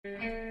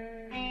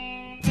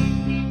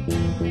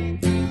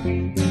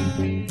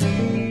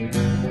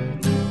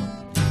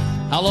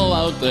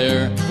out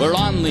there, we're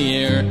on the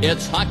air,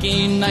 it's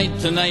hockey night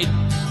tonight.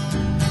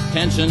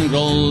 Tension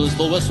grows,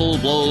 the whistle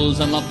blows,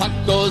 and the puck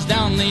goes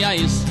down the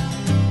ice.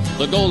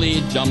 The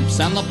goalie jumps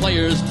and the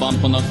players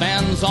bump and the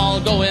fans all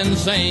go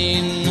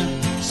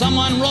insane.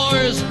 Someone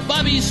roars,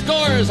 Bobby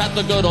scores at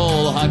the good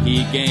old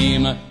hockey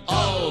game.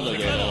 Oh, the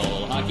good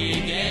old hockey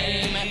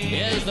game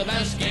is the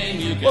best game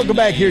you can. Welcome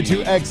back here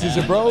to X's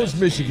and Bros,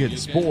 Michigan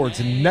Sports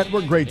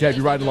Network. Great to have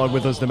you riding along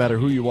with us no matter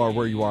who you are,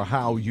 where you are,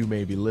 how you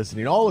may be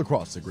listening, all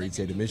across the great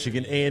state of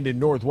Michigan and in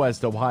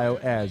Northwest Ohio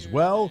as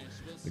well.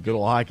 The good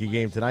old hockey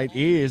game tonight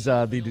is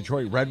the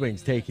Detroit Red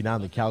Wings taking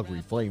on the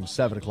Calgary Flames.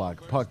 7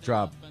 o'clock puck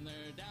drop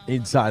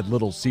inside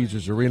Little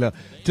Caesars Arena.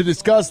 To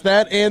discuss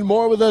that and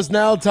more with us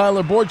now,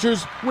 Tyler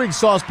Borchers, Wing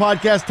Sauce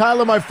Podcast.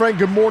 Tyler, my friend,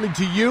 good morning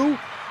to you.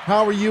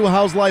 How are you?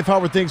 How's life? How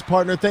are things,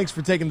 partner? Thanks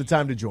for taking the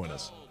time to join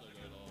us.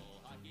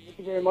 Thank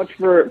you very much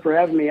for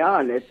having me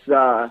on.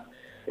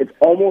 It's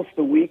almost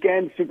the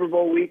weekend, Super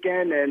Bowl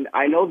weekend, and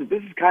I know that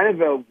this is kind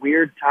of a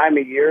weird time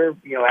of year.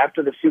 You know,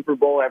 after the Super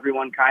Bowl,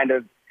 everyone kind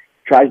of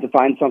tries to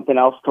find something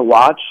else to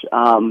watch.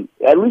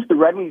 At least the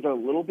Red Wings are a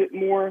little bit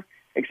more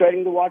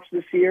exciting to watch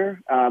this year.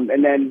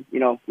 And then, you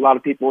know, a lot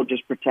of people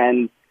just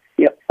pretend,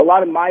 you know, a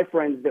lot of my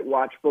friends that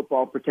watch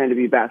football pretend to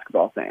be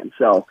basketball fans.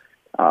 So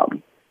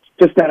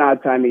just an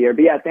odd time of year.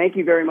 But, yeah, thank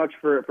you very much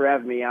for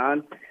having me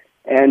on.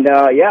 And,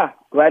 yeah,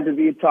 glad to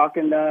be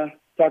talking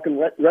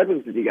Red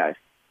Wings with you guys.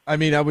 I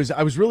mean, I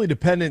was really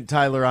dependent,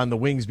 Tyler, on the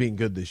Wings being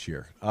good this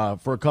year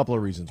for a couple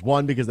of reasons.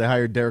 One, because they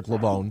hired Derek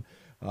LeBone,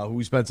 who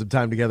we spent some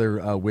time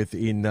together with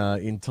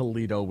in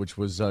Toledo, which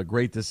was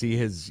great to see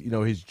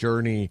his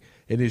journey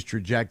and his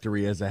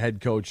trajectory as a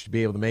head coach to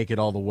be able to make it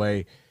all the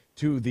way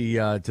to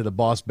the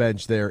boss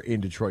bench there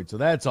in Detroit. So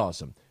that's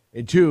awesome.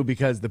 And two,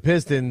 because the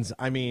Pistons,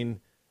 I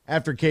mean,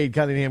 after Cade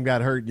Cunningham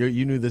got hurt,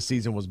 you knew this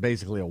season was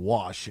basically a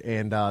wash,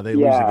 and they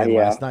lose again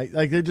last night.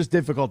 Like, they're just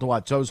difficult to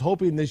watch. So I was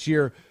hoping this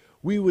year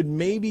we would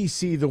maybe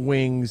see the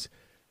Wings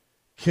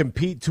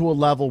compete to a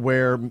level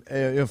where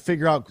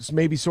figure out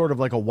maybe sort of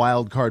like a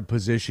wild card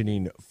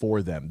positioning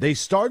for them. They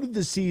started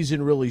the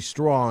season really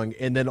strong,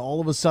 and then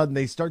all of a sudden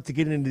they start to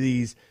get into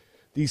these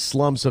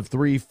slumps of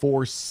 3,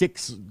 4,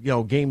 6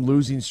 game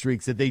losing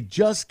streaks that they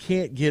just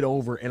can't get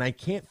over, and I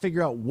can't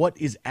figure out what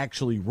is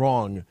actually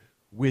wrong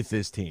with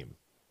this team.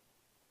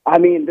 I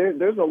mean,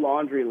 there's a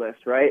laundry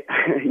list, right?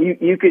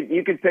 you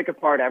could pick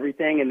apart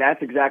everything, and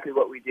that's exactly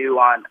what we do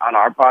on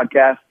our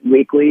podcast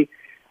weekly.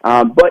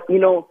 But you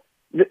know,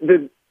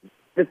 the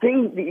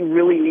thing that you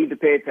really need to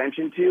pay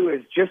attention to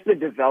is just the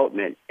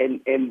development.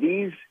 And in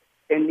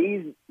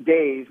these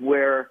days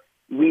where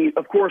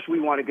of course we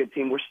want a good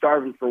team, we're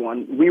starving for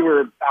one.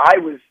 I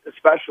was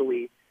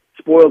especially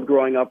spoiled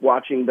growing up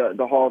watching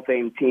the Hall of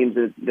Fame teams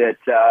that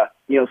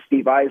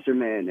Steve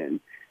Yzerman and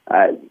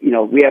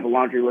we have a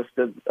laundry list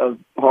of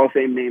Hall of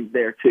Fame names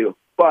there too.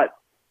 But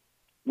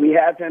we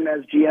have him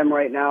as GM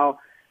right now.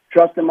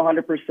 Trust him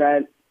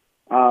 100%.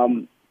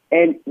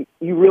 And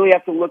you really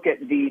have to look at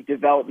the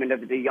development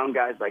of the young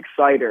guys like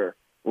Seider,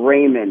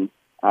 Raymond.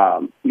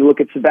 You look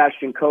at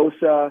Sebastian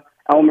Kosa,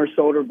 Elmer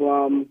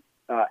Soderblom,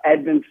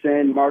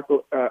 Edmondson,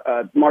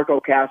 Marco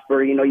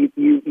Casper. You know,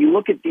 you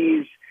look at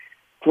these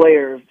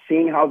players,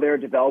 seeing how they're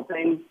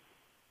developing.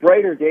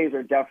 Brighter days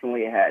are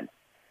definitely ahead.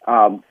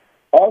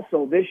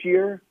 Also, this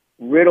year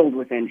riddled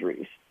with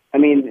injuries. I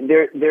mean,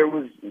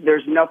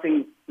 there's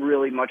nothing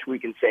really much we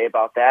can say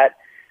about that.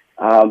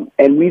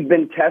 And we've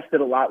been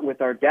tested a lot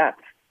with our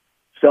depth.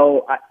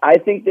 So I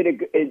think that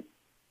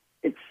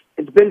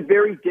it's been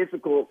very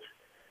difficult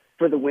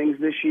for the Wings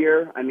this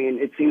year. I mean,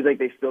 it seems like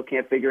they still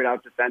can't figure it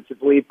out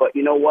defensively, but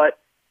you know what?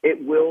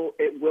 It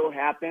will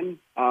happen.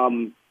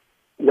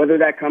 Whether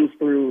that comes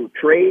through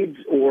trades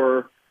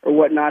or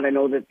whatnot, I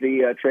know that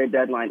the trade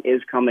deadline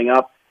is coming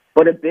up.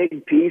 But a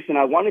big piece, and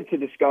I wanted to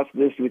discuss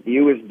this with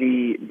you, is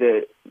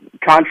the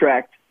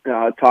contract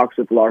talks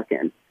with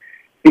Larkin,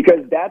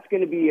 because that's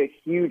going to be a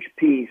huge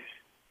piece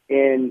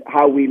in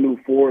how we move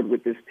forward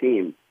with this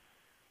team.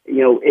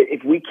 You know,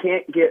 if we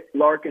can't get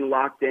Larkin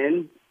locked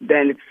in,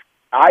 then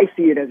I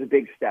see it as a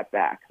big step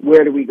back.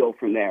 Where do we go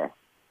from there?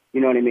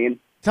 You know what I mean?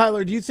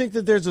 Tyler, do you think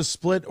that there's a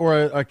split or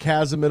a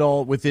chasm at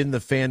all within the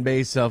fan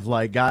base of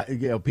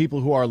people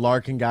who are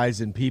Larkin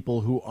guys and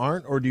people who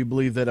aren't, or do you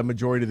believe that a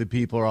majority of the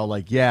people are all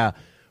like, yeah,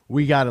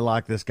 we got to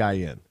lock this guy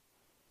in?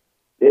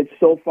 It's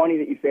so funny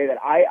that you say that.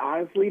 I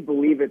honestly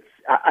believe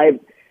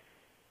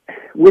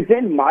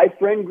within my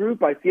friend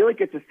group, I feel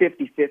like it's a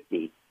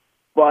 50-50,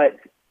 but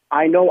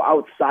I know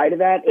outside of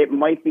that, it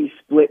might be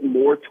split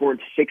more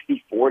towards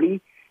 60-40.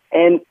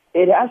 And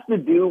it has to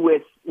do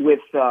with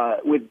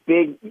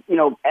big,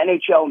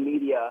 NHL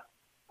media,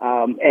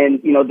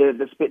 and,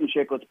 the Spit and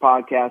Chicklets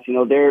podcast,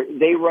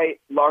 they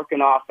write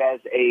Larkin off as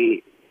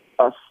a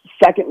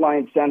second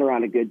line center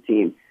on a good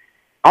team.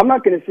 I'm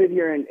not going to sit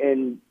here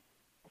and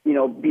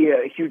be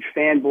a huge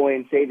fanboy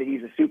and say that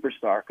he's a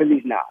superstar, because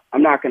he's not.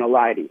 I'm not going to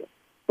lie to you.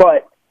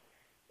 But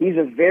he's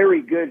a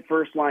very good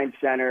first-line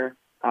center.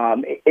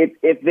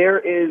 If there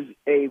is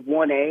a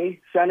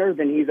 1A center,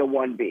 then he's a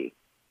 1B.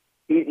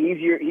 He's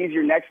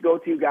your next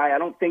go-to guy. I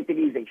don't think that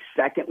he's a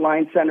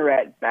second-line center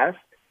at best.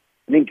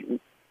 I think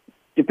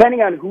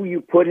depending on who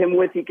you put him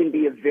with, he can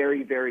be a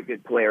very, very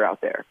good player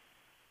out there.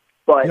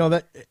 But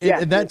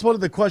and that's one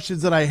of the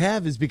questions that I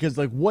have is because,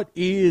 like, what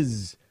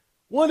is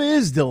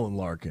Dylan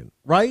Larkin,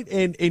 right?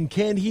 And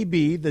can he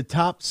be the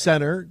top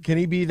center? Can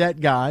he be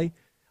that guy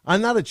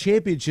on not a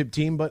championship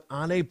team, but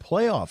on a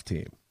playoff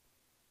team?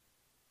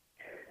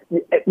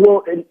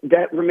 Well,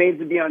 that remains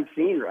to be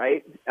unseen,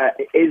 right?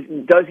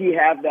 Does he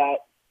have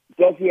that?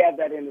 Does he have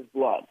that in his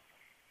blood?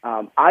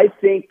 I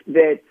think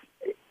that,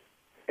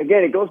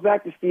 again, it goes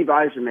back to Steve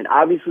Yzerman.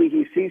 Obviously,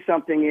 he sees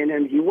something in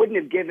him. He wouldn't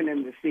have given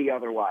him to see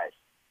otherwise.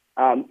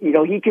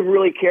 He could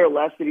really care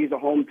less that he's a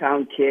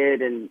hometown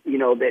kid and,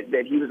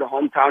 that he was a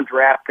hometown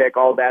draft pick,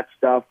 all that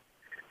stuff.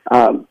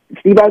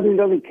 Steve Yzerman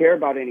doesn't care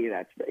about any of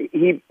that stuff.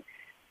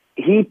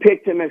 He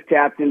picked him as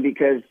captain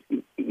because,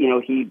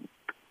 he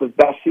was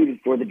best suited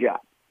for the job.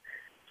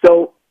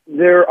 So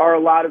there are a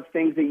lot of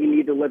things that you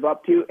need to live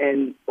up to.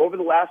 And over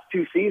the last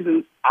 2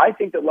 seasons, I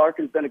think that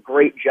Larkin's done a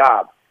great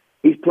job.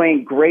 He's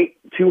playing great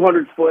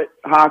 200-foot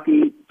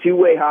hockey,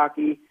 two-way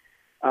hockey.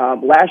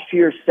 Last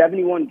year,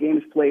 71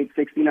 games played,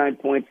 69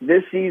 points.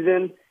 This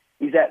season,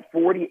 he's at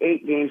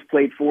 48 games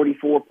played,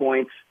 44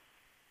 points.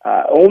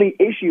 Only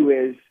issue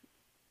is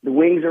the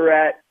Wings are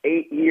at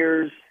 8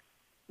 years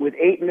with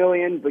 $8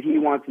 million, but he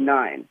wants $9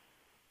 million.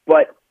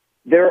 But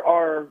there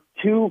are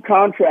 2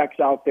 contracts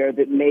out there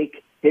that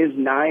make his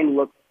 $9 million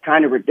look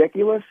kind of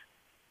ridiculous.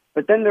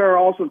 But then there are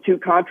also 2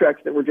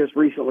 contracts that were just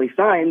recently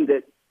signed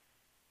that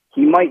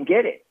he might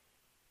get it.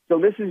 So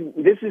this is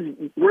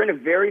we're in a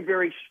very,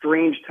 very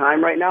strange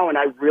time right now, and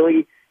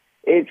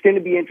it's going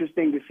to be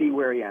interesting to see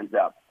where he ends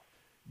up.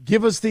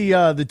 Give us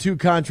the 2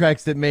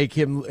 contracts that make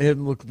him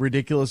look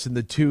ridiculous, and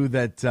the 2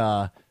 that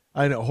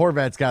I know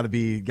Horvat's got to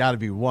be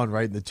one,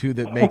 right? And the 2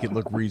 that make it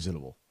look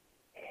reasonable.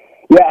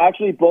 Yeah,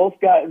 actually, both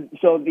got.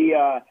 So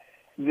the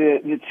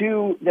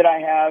 2 that I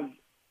have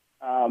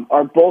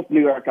are both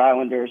New York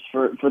Islanders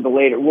for the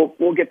later.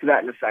 We'll get to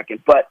that in a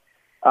second, but.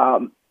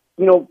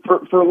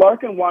 For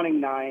Larkin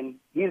wanting $9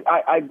 million,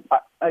 I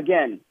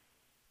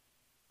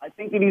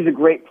think that he's a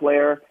great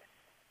player.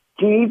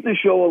 He needs to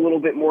show a little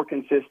bit more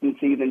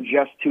consistency than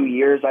just 2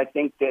 years. I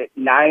think that $9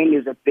 million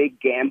is a big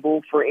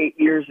gamble for 8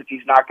 years if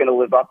he's not going to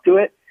live up to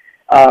it.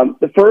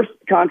 The first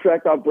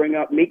contract I'll bring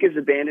up, Mika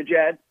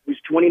Zibanejad, who's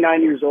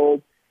 29 years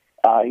old.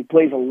 He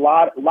plays a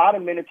lot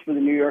of minutes for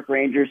the New York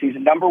Rangers. He's a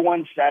number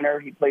 1 center.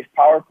 He plays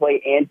power play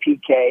and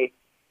PK.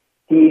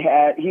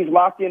 He's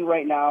locked in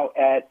right now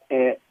at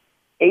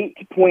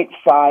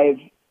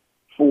 8.5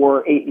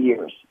 for 8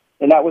 years,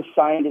 and that was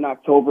signed in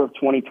October of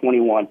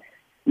 2021.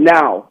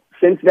 Now,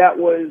 since that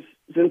was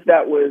a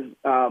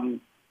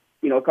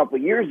couple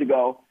of years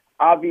ago,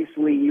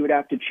 obviously you would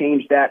have to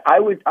change that. I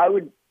would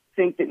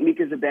think that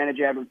Mika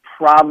Zibanejad would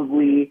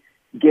probably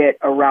get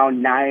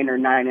around 9 or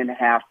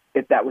 9.5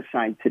 if that was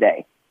signed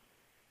today.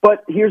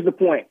 But here's the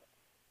point: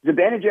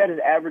 Zibanejad is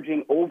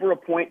averaging over a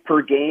point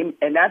per game,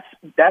 and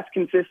that's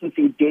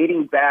consistency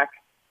dating back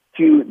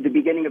to the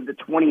beginning of the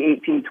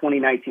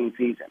 2018-2019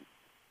 season.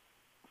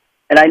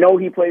 And I know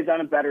he plays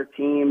on a better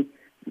team.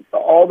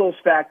 All those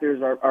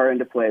factors are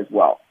into play as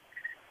well.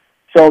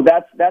 So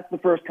that's the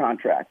first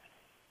contract.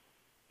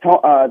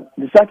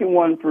 The second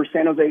one for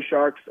San Jose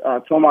Sharks,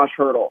 Tomas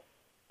Hertl.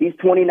 He's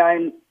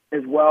 29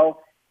 as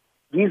well.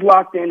 He's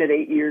locked in at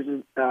 8 years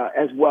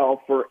as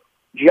well for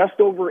just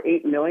over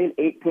 $8 million,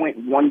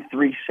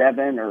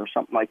 8.137 or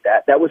something like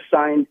that. That was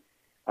signed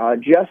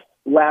just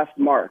last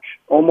March,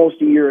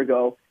 almost a year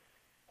ago.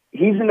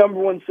 He's the number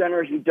 1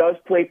 center. He does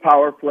play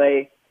power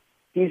play.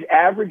 He's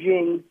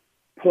averaging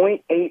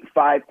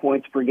 0.85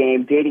 points per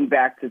game dating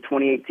back to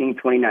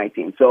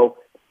 2018-2019. So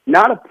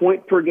not a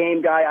point per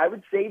game guy. I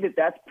would say that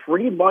that's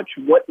pretty much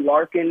what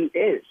Larkin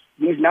is.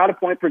 He's not a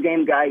point per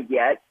game guy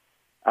yet.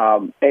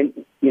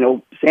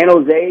 San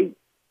Jose,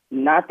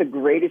 not the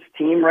greatest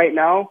team right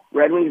now.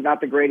 Red Wings,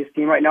 not the greatest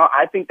team right now.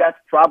 I think that's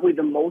probably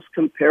the most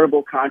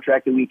comparable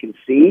contract that we can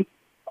see,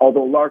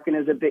 although Larkin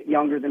is a bit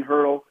younger than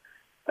Hertl.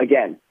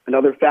 Again,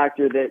 another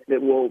factor that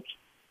we'll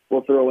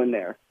throw in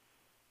there.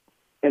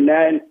 And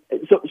then,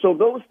 so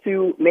those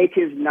 2 make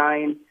his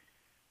 9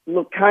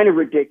 look kind of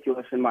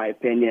ridiculous, in my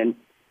opinion.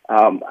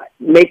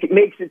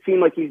 Makes it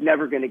seem like he's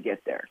never going to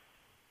get there.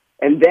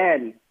 And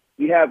then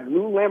you have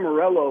Lou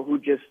Lamoriello, who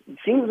just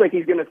seems like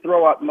he's going to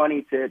throw out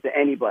money to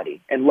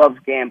anybody and loves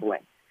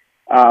gambling.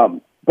 Bo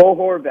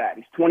Horvat,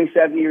 he's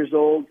 27 years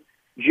old,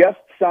 just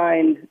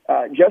signed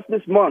just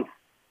this month,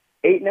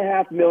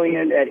 $8.5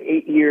 million at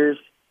 8 years.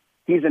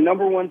 He's a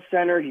number 1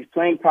 center. He's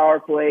playing power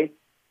play.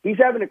 He's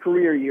having a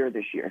career year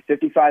this year,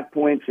 55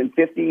 points in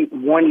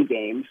 51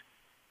 games.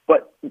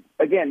 But,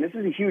 again, this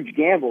is a huge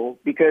gamble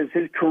because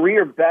his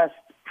career best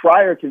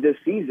prior to this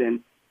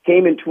season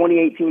came in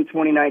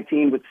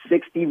 2018-2019 with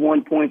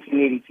 61 points in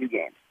 82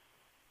 games.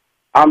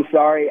 I'm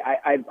sorry.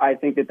 I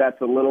think that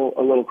that's a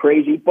little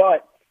crazy.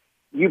 But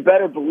you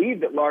better believe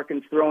that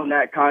Larkin's throwing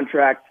that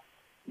contract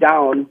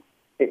down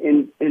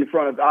in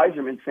front of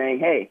Yzerman saying,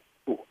 hey,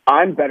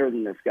 I'm better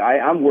than this guy.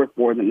 I'm worth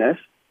more than this.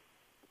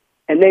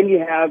 And then you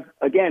have,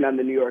 again, on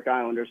the New York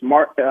Islanders,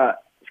 Matt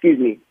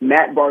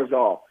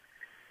Barzal,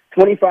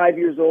 25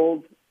 years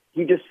old.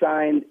 He just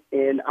signed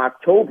in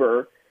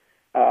October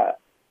a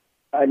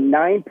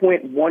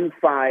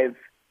 $9.15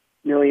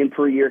 million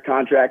per year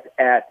contract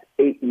at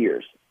 8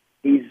 years.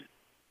 He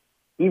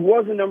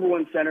was the number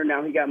one center.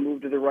 Now he got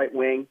moved to the right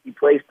wing. He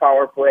plays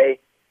power play.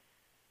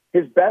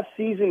 His best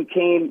season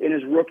came in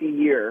his rookie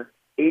year,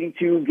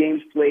 82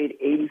 games played,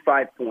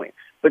 85 points.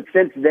 But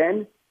since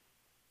then,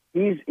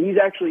 he's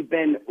actually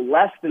been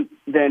less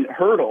than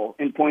Hurdle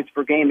in points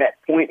per game at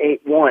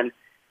 .81.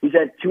 He's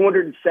had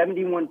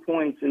 271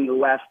 points in the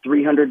last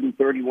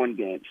 331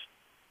 games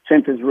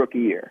since his rookie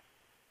year.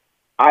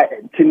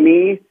 To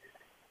me,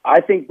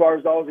 I think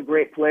Barzal is a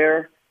great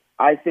player.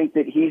 I think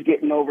that he's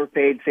getting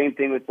overpaid. Same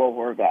thing with Bo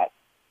Horvat.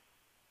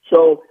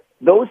 So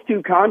those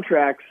two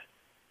contracts,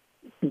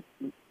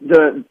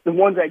 the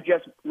ones I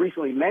just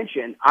recently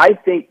mentioned, I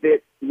think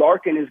that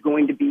Larkin is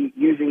going to be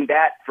using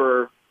that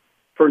for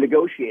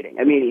negotiating.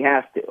 I mean, he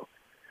has to.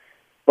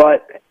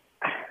 But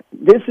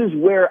this is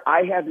where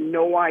I have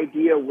no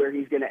idea where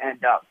he's going to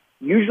end up.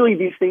 Usually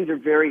these things are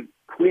very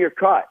clear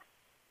cut.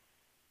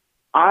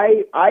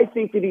 I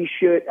think that he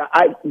should.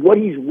 What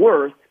he's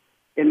worth,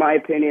 in my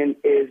opinion,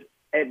 is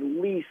at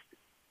least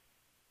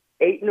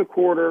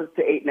 8.25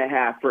 to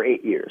 8.5 for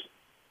 8 years.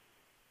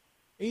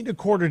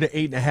 8.25 to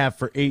 8.5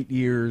 for 8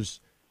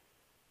 years.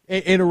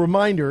 And a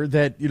reminder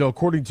that,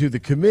 according to the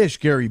commish,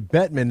 Gary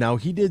Bettman, now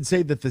he did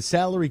say that the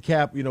salary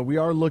cap, we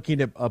are looking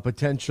at a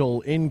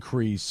potential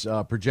increase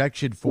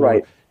projection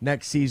for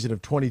next season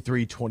of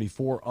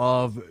 23-24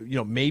 of,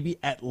 maybe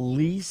at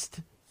least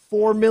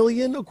 $4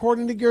 million,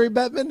 according to Gary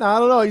Bettman. I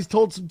don't know. He's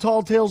told some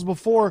tall tales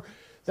before.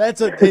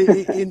 That's in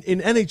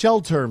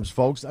NHL terms,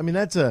 folks. I mean,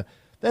 that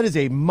is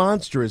a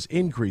monstrous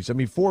increase. I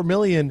mean, $4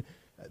 million.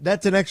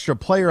 That's an extra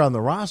player on the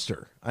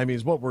roster. I mean,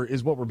 is what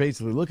we're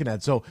basically looking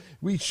at. So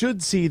we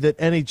should see that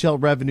NHL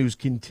revenues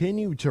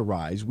continue to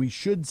rise. We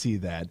should see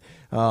that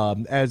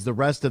as the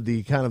rest of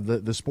the kind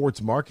of the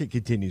sports market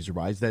continues to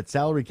rise. That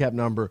salary cap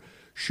number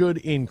should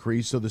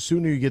increase. So the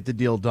sooner you get the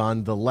deal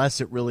done, the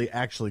less it really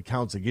actually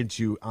counts against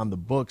you on the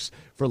books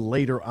for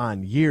later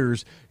on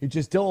years. It's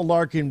just Dylan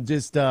Larkin.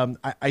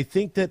 I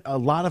think that a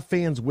lot of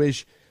fans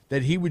wish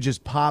that he would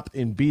just pop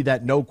and be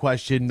that no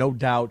question, no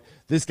doubt,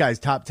 this guy's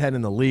top 10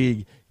 in the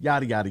league,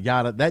 yada, yada,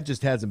 yada. That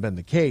just hasn't been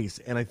the case.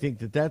 And I think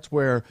that that's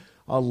where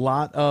a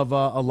lot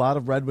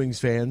of Red Wings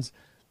fans,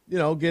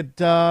 get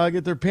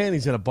their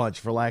panties in a bunch,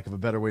 for lack of a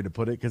better way to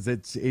put it, because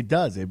it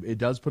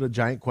does put a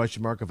giant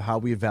question mark of how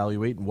we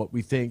evaluate and what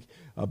we think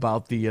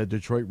about the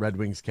Detroit Red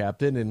Wings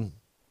captain, and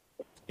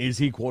is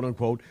he, quote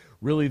unquote,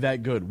 really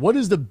that good? What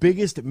is the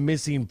biggest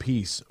missing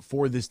piece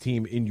for this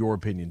team, in your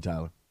opinion,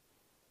 Tyler?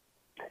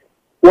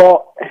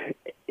 Well,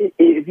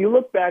 if you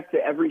look back to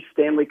every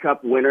Stanley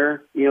Cup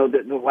winner,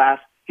 the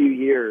last few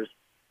years,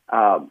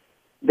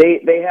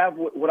 they have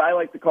what I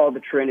like to call the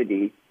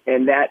Trinity,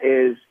 and that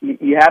is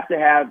you have to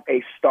have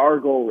a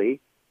star goalie,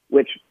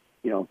 which,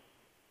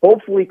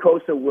 hopefully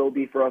Kosa will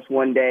be for us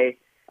one day.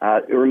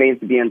 It remains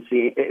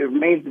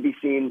to be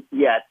seen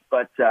yet,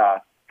 but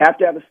have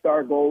to have a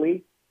star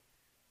goalie.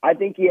 I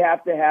think you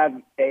have to have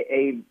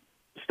a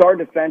star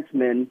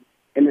defenseman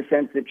in the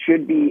sense that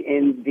should be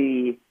in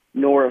the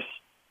Norris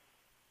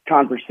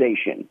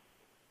conversation.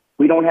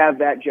 We don't have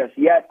that just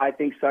yet. I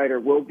think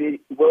Seider will be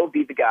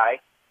the guy.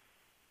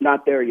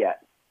 Not there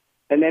yet.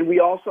 And then we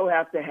also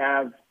have to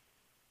have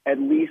at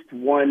least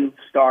one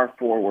star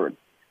forward.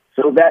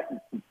 So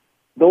that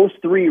those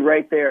three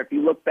right there, if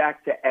you look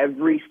back to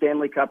every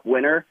Stanley Cup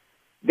winner,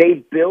 they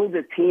build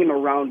a team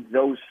around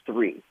those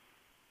three.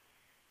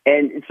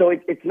 And so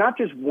it's not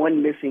just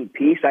one missing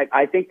piece.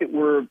 I think that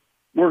we're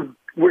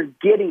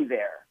getting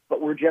there,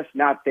 but we're just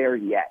not there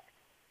yet.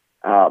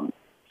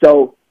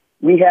 So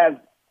we have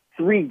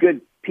three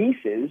good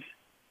pieces,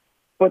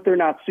 but they're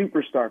not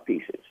superstar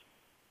pieces.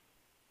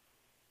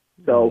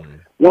 So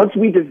once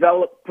we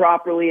develop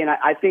properly, and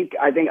I think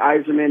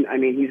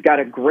Yzerman, he's got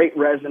a great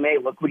resume.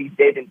 Look what he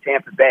did in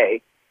Tampa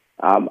Bay.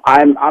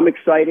 I'm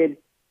excited.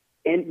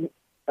 And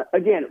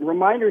again,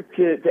 reminder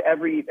to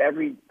every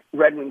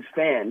Red Wings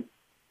fan,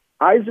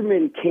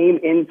 Yzerman came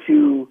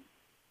into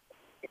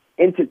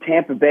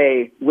Tampa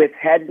Bay with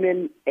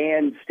Hedman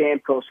and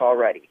Stamkos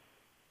already.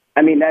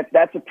 I mean,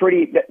 that's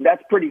pretty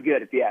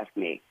good if you ask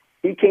me.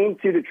 He came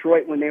to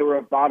Detroit when they were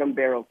a bottom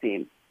barrel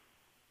team.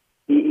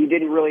 He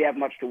didn't really have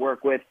much to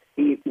work with.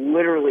 He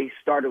literally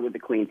started with a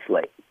clean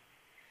slate.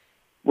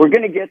 We're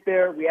going to get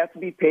there. We have to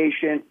be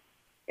patient.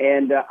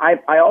 And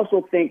I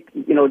also think,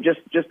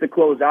 just to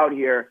close out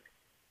here,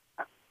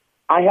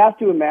 I have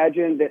to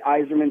imagine that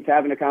Yzerman's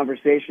having a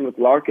conversation with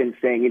Larkin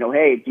saying,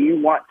 hey, do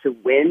you want to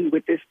win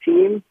with this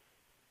team,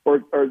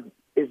 or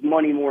is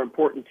money more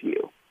important to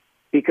you?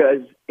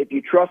 Because if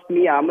you trust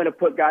me, I'm going to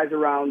put guys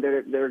around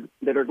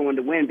that are going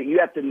to win, but you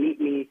have to meet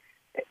me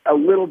a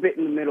little bit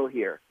in the middle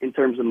here in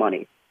terms of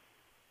money.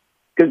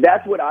 Because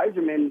that's what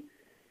Yzerman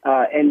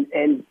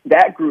and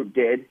that group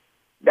did.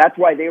 That's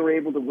why they were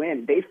able to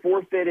win. They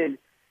forfeited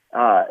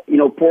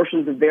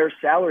portions of their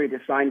salary to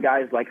sign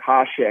guys like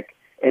Hasek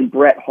and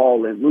Brett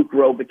Hull and Luke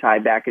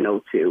Robitaille back in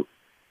 '02.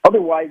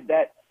 Otherwise,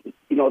 that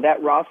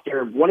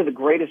roster, one of the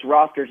greatest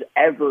rosters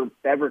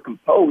ever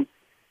composed,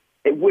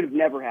 it would have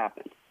never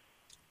happened.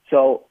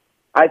 So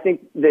I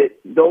think that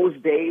those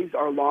days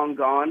are long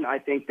gone. I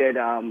think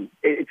that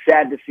it's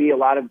sad to see a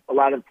lot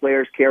of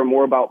players care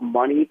more about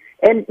money,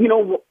 and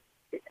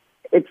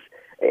it's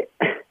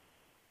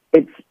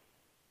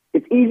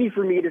easy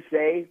for me to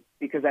say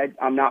because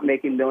I'm not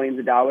making millions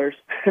of dollars,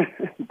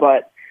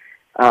 but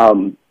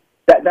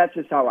that's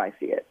just how I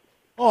see it.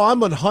 Oh, I'm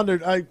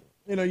 100.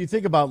 You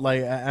think about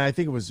I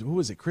think it was, who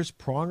was it? Chris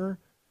Pronger.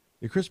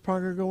 Did Chris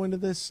Pronger go into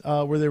this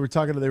where they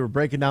were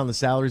breaking down the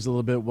salaries a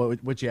little bit,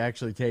 what you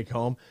actually take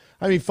home?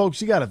 I mean,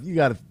 folks, you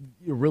gotta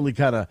really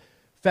kind of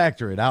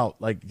factor it out.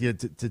 Like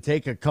to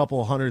take a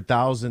couple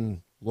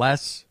 $100,000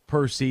 less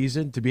per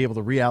season to be able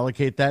to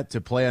reallocate that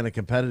to play on a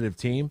competitive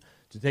team,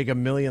 to take $1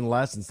 million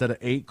less instead of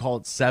 $8 million, call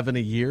it $7 million a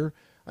year.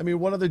 I mean,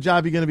 what other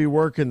job are you going to be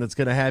working that's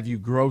going to have you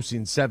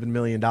grossing $7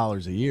 million a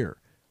year?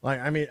 Like,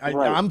 I mean,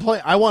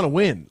 right. I want to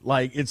win.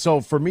 Like, it's so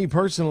for me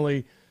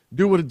personally,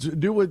 do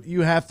what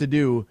you have to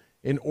do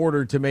in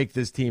order to make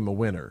this team a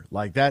winner.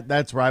 Like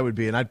that's where I would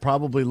be. And I'd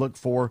probably look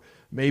for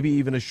maybe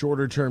even a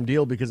shorter term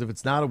deal, because if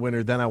it's not a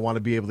winner, then I want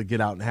to be able to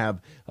get out and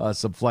have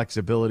some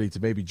flexibility to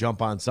maybe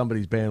jump on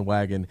somebody's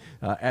bandwagon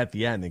at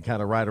the end and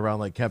kind of ride around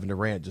like Kevin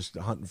Durant, just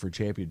hunting for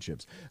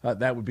championships.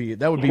 That would be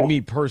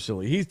me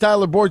personally. He's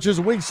Tyler Borges,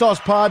 Wing Sauce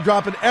Pod,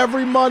 dropping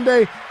every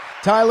Monday.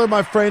 Tyler,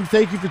 my friend,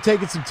 thank you for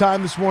taking some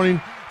time this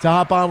morning to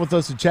hop on with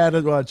us and chat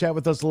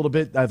with us a little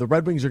bit. The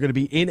Red Wings are going to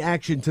be in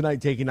action tonight,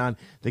 taking on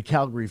the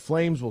Calgary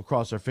Flames. We'll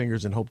cross our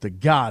fingers and hope to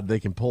God they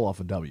can pull off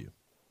a W.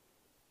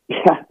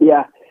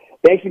 Yeah.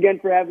 Thanks again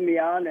for having me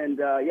on, and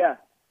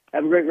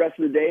have a great rest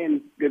of the day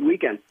and good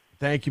weekend.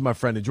 Thank you, my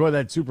friend. Enjoy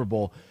that Super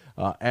Bowl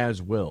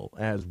as well,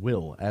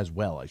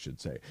 I should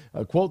say.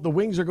 Quote, the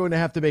Wings are going to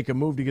have to make a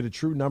move to get a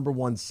true number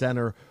one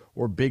center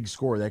or big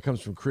scorer. That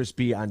comes from Chris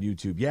B on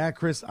YouTube. Yeah,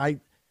 Chris,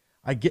 I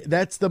get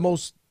that's the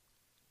most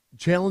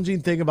challenging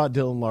thing about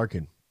Dylan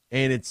Larkin,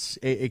 and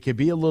it can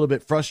be a little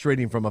bit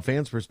frustrating from a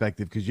fan's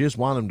perspective because you just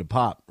want him to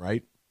pop,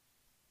 right?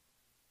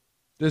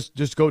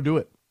 Just go do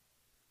it.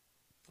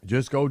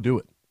 Just go do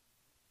it.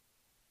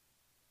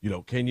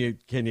 Can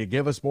you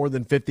give us more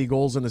than 50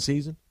 goals in a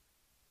season?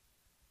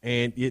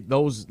 And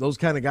those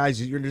kind of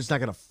guys, you're just not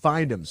going to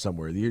find them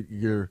somewhere.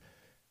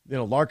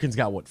 Larkin's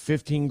got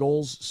 15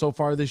 goals so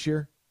far this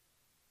year.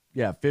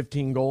 Yeah,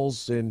 15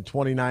 goals and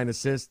 29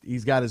 assists.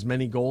 He's got as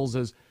many goals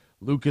as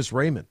Lucas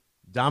Raymond.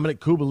 Dominic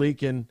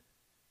Kubalik and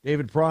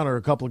David Perron are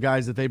a couple of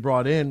guys that they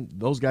brought in.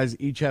 Those guys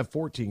each have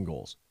 14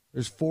 goals.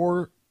 There's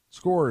 4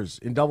 scorers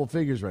in double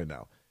figures right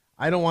now.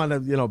 I don't want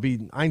to,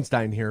 be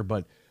Einstein here,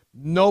 but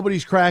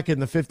nobody's cracking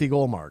the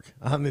 50-goal mark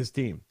on this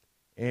team.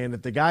 And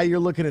if the guy you're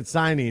looking at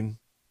signing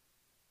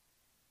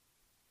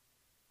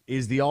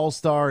is the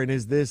all-star and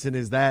is this and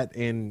is that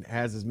and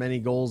has as many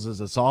goals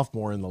as a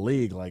sophomore in the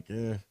league,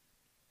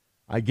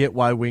 I get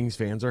why Wings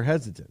fans are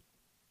hesitant.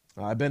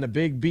 I've been a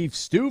big Beef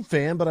Stew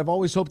fan, but I've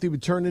always hoped he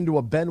would turn into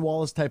a Ben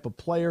Wallace type of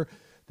player.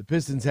 The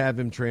Pistons have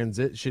him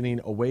transitioning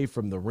away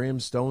from the rim.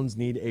 Stones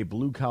need a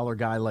blue-collar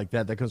guy like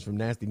that. That comes from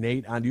Nasty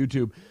Nate on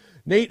YouTube.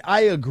 Nate,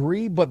 I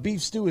agree, but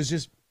Beef Stew is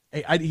just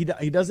he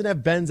doesn't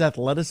have Ben's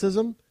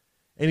athleticism,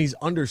 and he's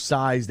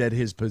undersized at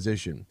his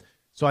position.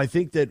 So I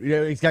think that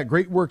he's got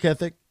great work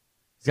ethic.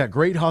 He's got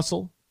great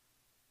hustle.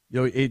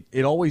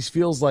 It always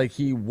feels like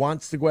he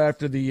wants to go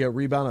after the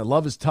rebound. I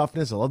love his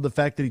toughness. I love the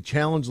fact that he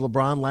challenged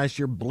LeBron last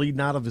year, bleeding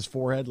out of his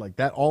forehead like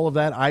that. All of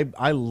that,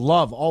 I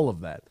love all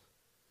of that.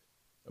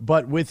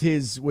 But with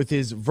his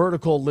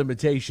vertical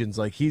limitations,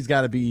 he's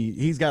got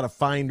to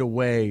find a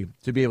way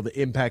to be able to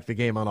impact the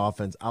game on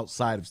offense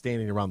outside of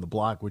standing around the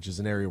block, which is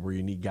an area where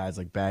you need guys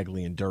like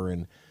Bagley and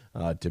Duren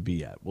to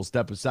be at. We'll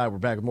step aside. We're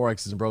back with more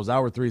X's and Bros.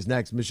 Hour 3 is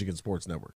next. Michigan Sports Network.